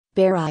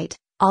Barite,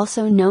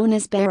 also known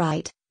as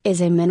barite, is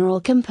a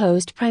mineral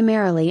composed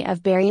primarily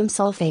of barium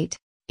sulfate.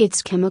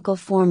 Its chemical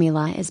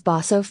formula is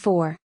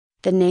BaSO4.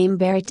 The name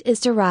barite is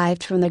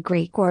derived from the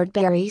Greek word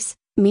baris,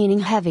 meaning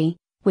heavy,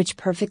 which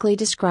perfectly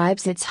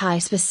describes its high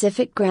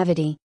specific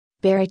gravity.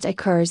 Barite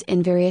occurs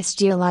in various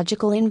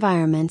geological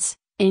environments,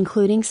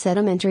 including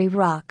sedimentary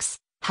rocks,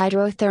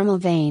 hydrothermal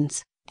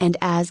veins, and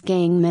as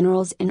gangue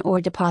minerals in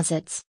ore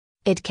deposits.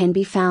 It can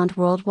be found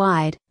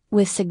worldwide,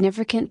 with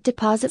significant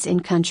deposits in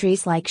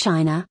countries like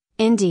China,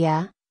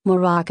 India,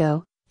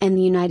 Morocco, and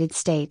the United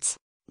States.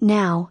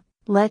 Now,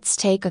 let's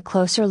take a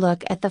closer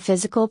look at the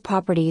physical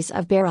properties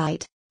of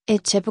barite.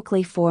 It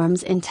typically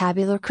forms in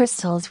tabular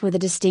crystals with a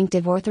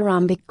distinctive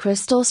orthorhombic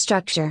crystal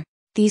structure.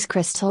 These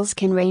crystals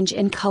can range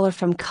in color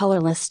from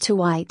colorless to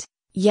white,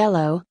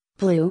 yellow,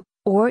 blue,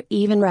 or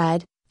even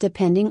red,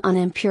 depending on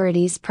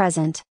impurities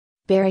present.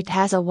 Barite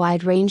has a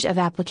wide range of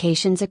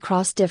applications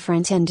across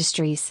different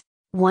industries.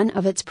 One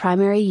of its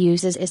primary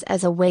uses is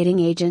as a weighting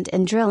agent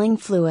in drilling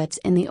fluids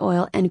in the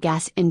oil and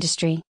gas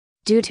industry.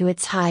 Due to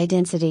its high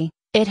density,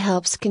 it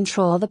helps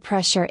control the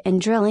pressure in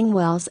drilling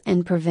wells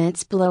and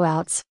prevents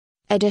blowouts.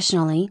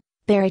 Additionally,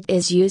 barite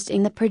is used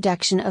in the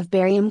production of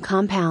barium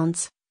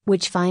compounds,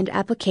 which find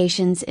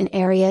applications in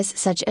areas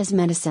such as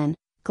medicine,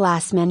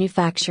 glass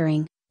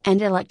manufacturing,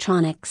 and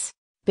electronics.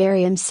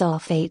 Barium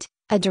sulfate,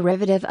 a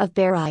derivative of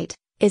barite,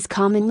 is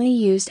commonly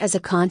used as a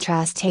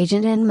contrast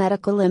agent in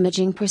medical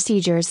imaging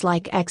procedures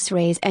like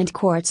X-rays and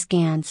quartz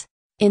scans.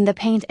 In the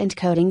paint and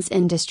coatings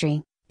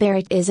industry,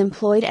 barite is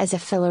employed as a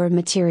filler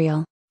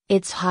material.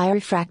 Its high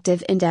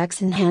refractive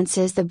index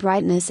enhances the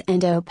brightness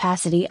and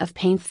opacity of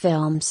paint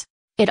films.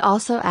 It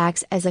also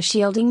acts as a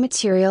shielding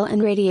material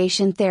in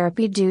radiation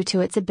therapy due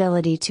to its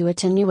ability to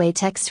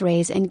attenuate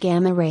X-rays and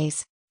gamma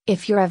rays.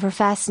 If you're ever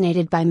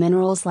fascinated by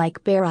minerals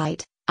like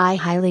barite, I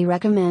highly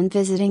recommend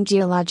visiting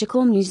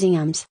geological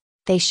museums.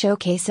 They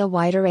showcase a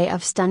wide array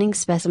of stunning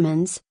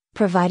specimens,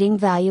 providing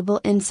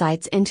valuable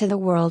insights into the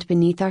world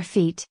beneath our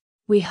feet.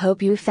 We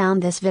hope you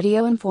found this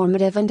video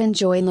informative and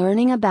enjoy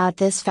learning about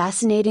this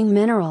fascinating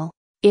mineral.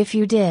 If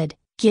you did,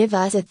 give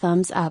us a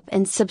thumbs up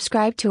and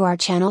subscribe to our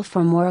channel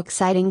for more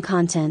exciting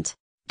content.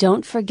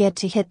 Don't forget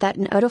to hit that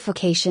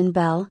notification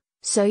bell,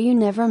 so you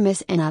never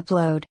miss an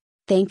upload.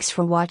 Thanks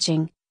for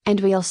watching,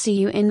 and we'll see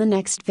you in the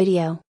next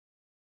video.